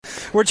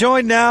We're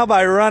joined now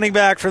by running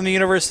back from the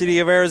University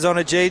of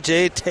Arizona,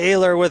 J.J.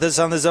 Taylor, with us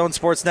on the Zone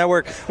Sports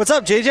Network. What's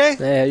up, J.J.?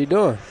 Hey, how you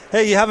doing?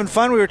 Hey, you having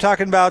fun? We were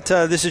talking about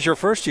this is your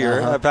first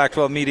year at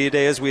Pac-12 Media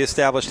Day, as we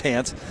established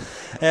hands.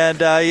 And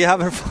you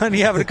having fun?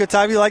 You having a good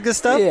time? You like this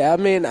stuff? Yeah, I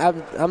mean,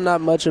 I'm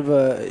not much of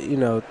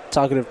a,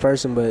 talkative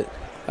person, but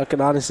I can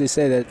honestly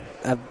say that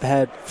I've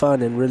had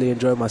fun and really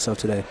enjoyed myself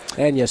today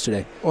and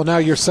yesterday. Well, now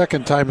your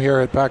second time here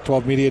at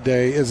Pac-12 Media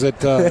Day. Is it?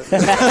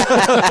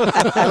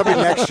 That'll be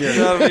next year.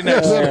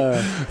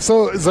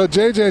 So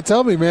JJ,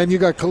 tell me, man, you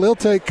got Khalil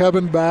Tate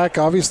coming back.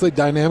 Obviously,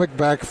 dynamic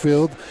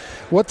backfield.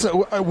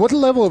 What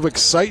level of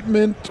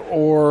excitement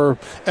or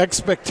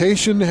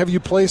expectation have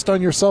you placed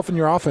on yourself and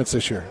your offense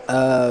this year?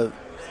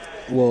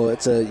 Well,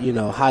 it's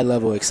a high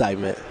level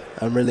excitement.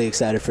 I'm really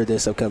excited for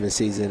this upcoming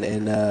season,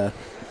 and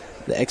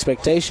the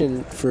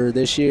expectation for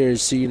this year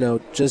is to,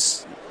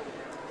 just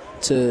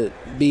to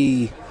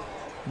be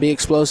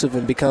explosive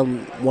and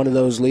become one of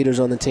those leaders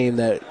on the team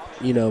that,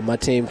 my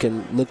team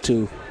can look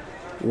to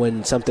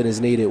when something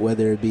is needed,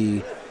 whether it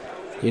be,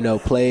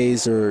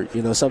 plays or,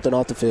 something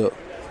off the field.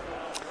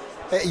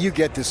 You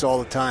get this all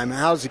the time.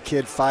 How's a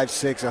kid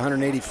 5'6",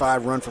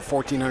 185 run for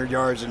 1,400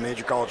 yards in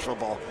major college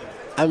football?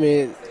 I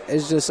mean,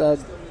 it's just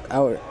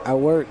I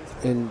work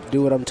and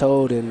do what I'm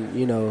told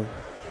and,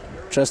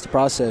 trust the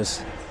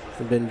process.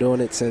 I've been doing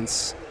it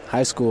since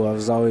high school. I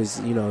was always,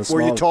 small.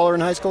 Were you taller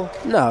in high school?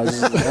 No,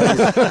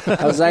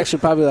 I was actually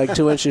probably like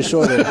 2 inches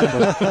shorter,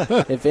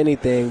 if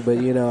anything. But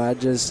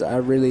I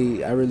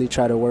really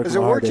try to work. Does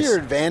it work to your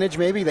advantage?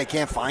 Maybe they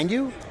can't find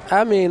you.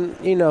 I mean,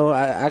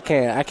 I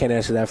can't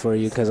answer that for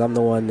you because I'm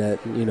the one that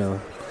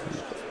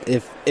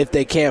If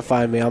they can't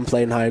find me, I'm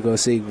playing hide and go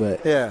seek.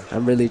 But yeah,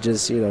 I'm really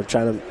just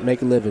trying to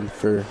make a living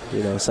for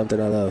something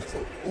I love.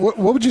 What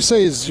would you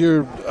say is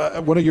your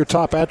one of your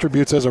top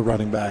attributes as a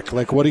running back?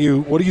 Like, what do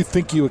you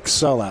think you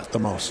excel at the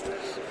most?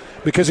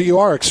 Because you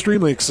are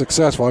extremely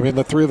successful. I mean,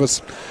 the three of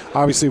us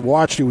obviously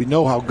watched you. We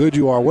know how good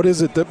you are. What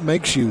is it that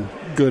makes you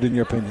good, in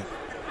your opinion?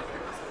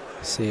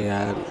 See,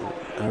 I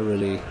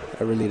really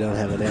don't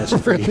have an answer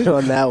for you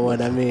on that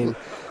one. I mean,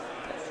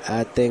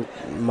 I think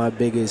my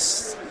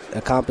biggest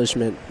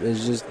accomplishment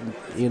is just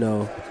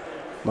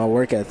my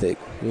work ethic.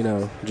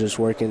 Just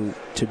working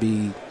to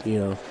be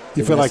You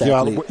feel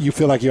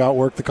like you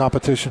outwork the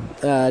competition?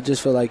 I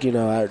just feel like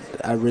I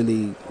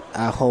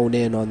hone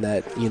in on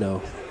that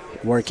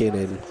working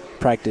and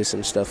practice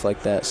and stuff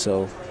like that.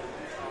 So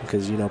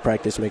because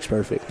practice makes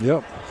perfect.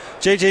 Yep.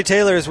 J.J.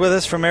 Taylor is with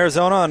us from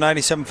Arizona on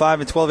 97.5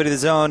 and 1280 The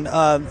Zone.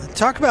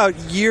 Talk about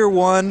year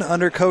one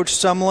under Coach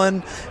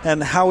Sumlin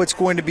and how it's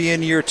going to be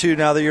in year two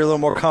now that you're a little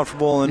more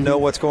comfortable and know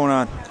what's going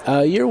on.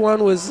 Year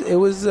one was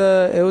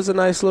a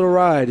nice little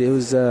ride. It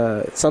was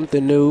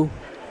something new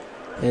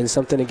and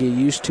something to get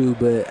used to.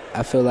 But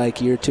I feel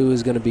like year two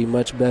is going to be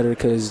much better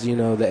because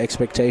the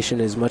expectation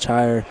is much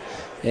higher,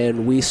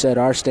 and we set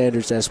our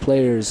standards as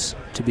players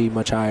to be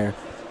much higher,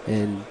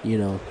 and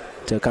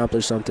to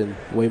accomplish something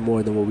way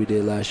more than what we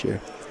did last year.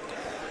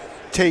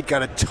 Tate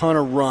got a ton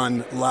of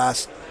run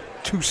last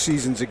 2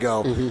 seasons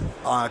ago.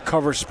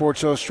 Covered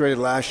Sports Illustrated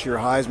last year,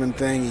 Heisman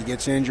thing. He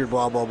gets injured,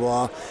 blah, blah,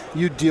 blah.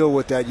 You deal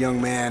with that young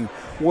man.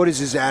 What is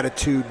his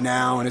attitude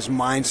now and his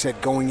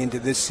mindset going into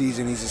this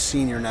season? He's a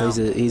senior now.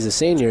 He's a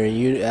senior,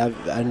 and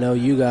I know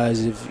you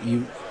guys, if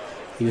you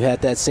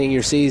had that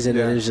senior season,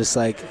 and it's just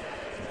like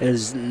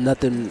there's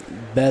nothing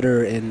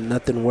better and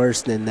nothing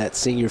worse than that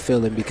senior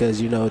feeling because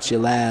it's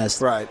your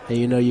last, right?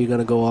 And you're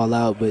gonna go all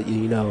out, but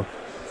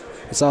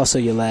it's also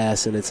your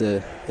last, and it's.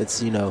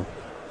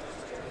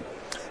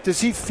 Does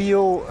he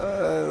feel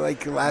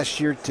like last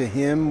year to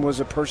him was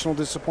a personal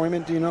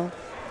disappointment? Do you know?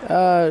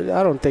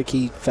 I don't think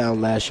he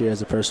found last year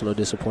as a personal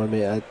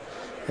disappointment.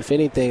 If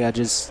anything, I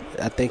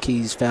think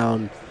he's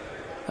found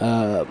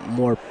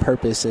more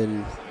purpose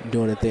in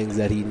doing the things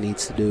that he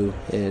needs to do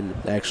and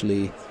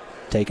actually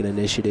taking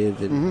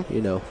initiative and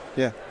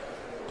Yeah.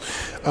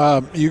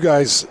 You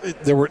guys,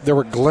 there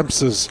were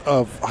glimpses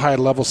of high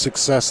level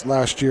success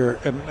last year,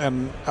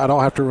 and I don't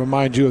have to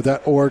remind you of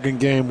that Oregon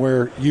game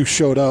where you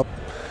showed up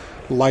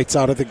lights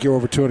out. I think you're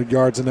over 200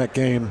 yards in that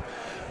game.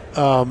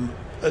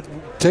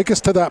 Take us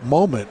to that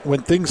moment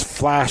when things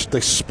flashed, they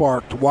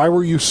sparked. Why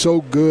were you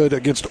so good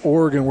against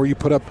Oregon where you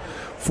put up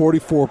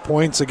 44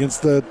 points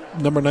against the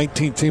number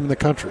 19 team in the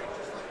country?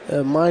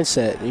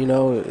 Mindset,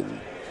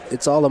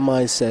 it's all a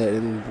mindset,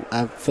 and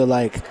I feel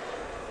like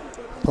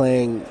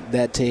playing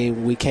that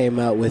team, we came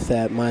out with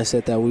that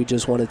mindset that we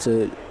just wanted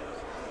to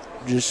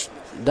just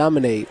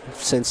dominate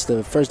since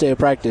the first day of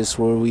practice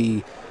where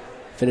we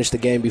finished the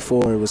game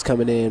before. It was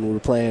coming in, we were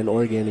playing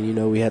Oregon,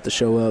 and we had to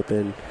show up,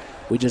 and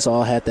we just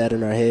all had that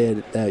in our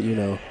head that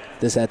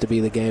this had to be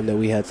the game that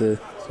we had to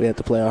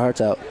play our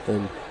hearts out,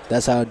 and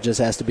that's how it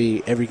just has to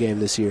be every game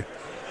this year.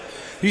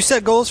 You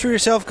set goals for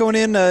yourself going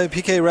in.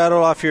 PK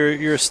rattled off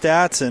your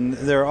stats, and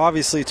they're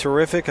obviously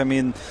terrific. I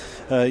mean,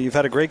 you've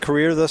had a great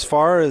career thus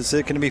far. Is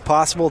it going to be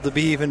possible to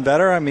be even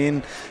better? I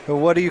mean,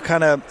 what do you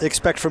kind of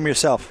expect from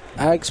yourself?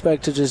 I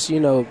expect to just,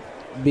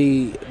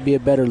 be a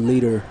better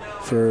leader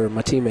for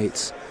my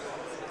teammates.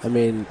 I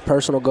mean,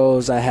 personal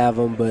goals, I have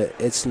them, but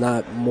it's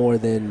not more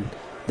than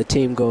the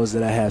team goals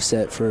that I have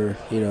set for,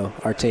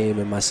 our team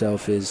and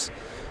myself is,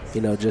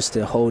 just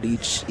to hold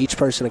each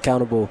person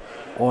accountable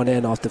on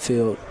and off the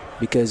field.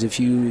 Because if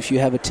you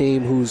have a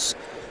team who's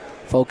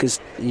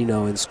focused,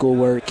 in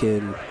schoolwork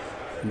and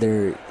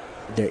they're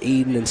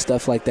eating and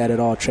stuff like that, it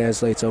all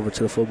translates over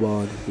to the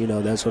football.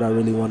 And, that's what I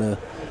really want to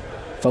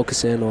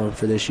focus in on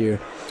for this year.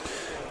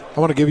 I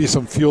want to give you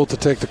some fuel to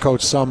take to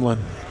Coach Sumlin.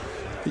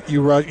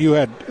 You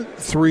had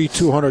 3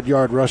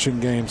 200-yard rushing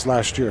games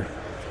last year.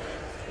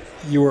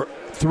 You were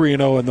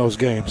 3-0 in those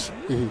games.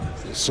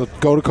 Mm-hmm. So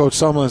go to Coach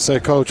Sumlin and say,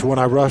 Coach, when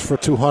I rush for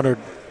 200,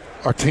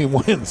 our team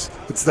wins.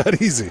 It's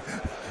that easy.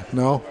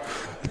 No?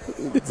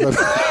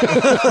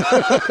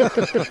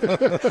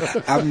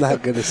 I'm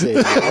not going to say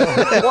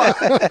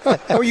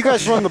that. Oh, you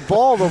guys run the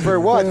ball, though, very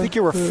well. I think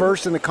you were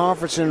first in the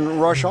conference in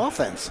rush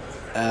offense.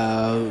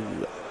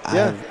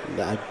 Yeah.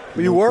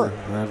 You were.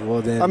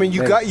 Well, then,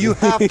 you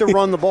have to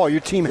run the ball.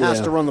 Your team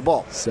has to run the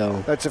ball.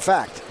 So that's a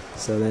fact.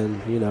 So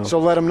then, So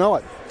let them know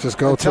it. Just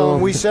go tell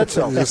them we said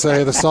so. Just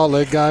say the Salt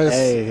Lake guys.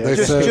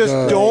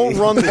 Don't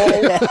run the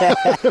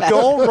ball.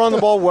 Don't run the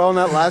ball well in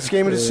that last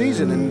game of the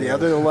season. And the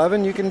other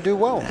 11, you can do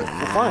well.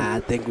 We're fine. I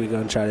think we're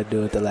going to try to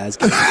do it the last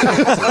game.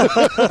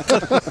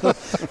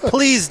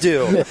 Please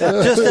do.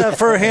 Just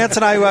for Hans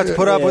and I, who have to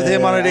put up with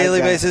him on a daily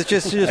basis.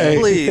 Just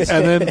please.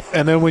 And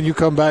then when you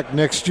come back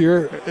next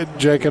year,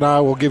 Jake and I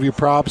will give you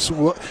props.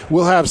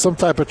 We'll have some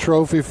type of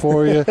trophy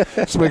for you.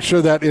 Just make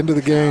sure that into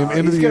the game.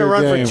 He's going to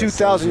run for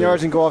 2,000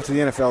 yards and go off to the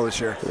NFL this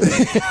year.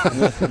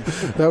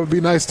 That would be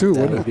nice too,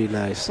 wouldn't it? That would be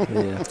nice.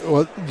 Yeah.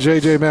 Well,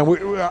 JJ, man,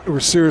 we're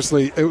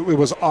seriously, it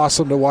was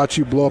awesome to watch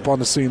you blow up on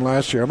the scene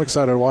last year. I'm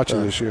excited to watch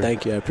you this year.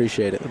 Thank you. I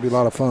appreciate it. It'll be a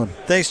lot of fun.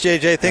 Thanks,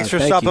 JJ. Thanks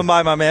for stopping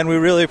by, my man. We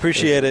really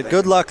appreciate it.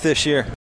 Good luck this year.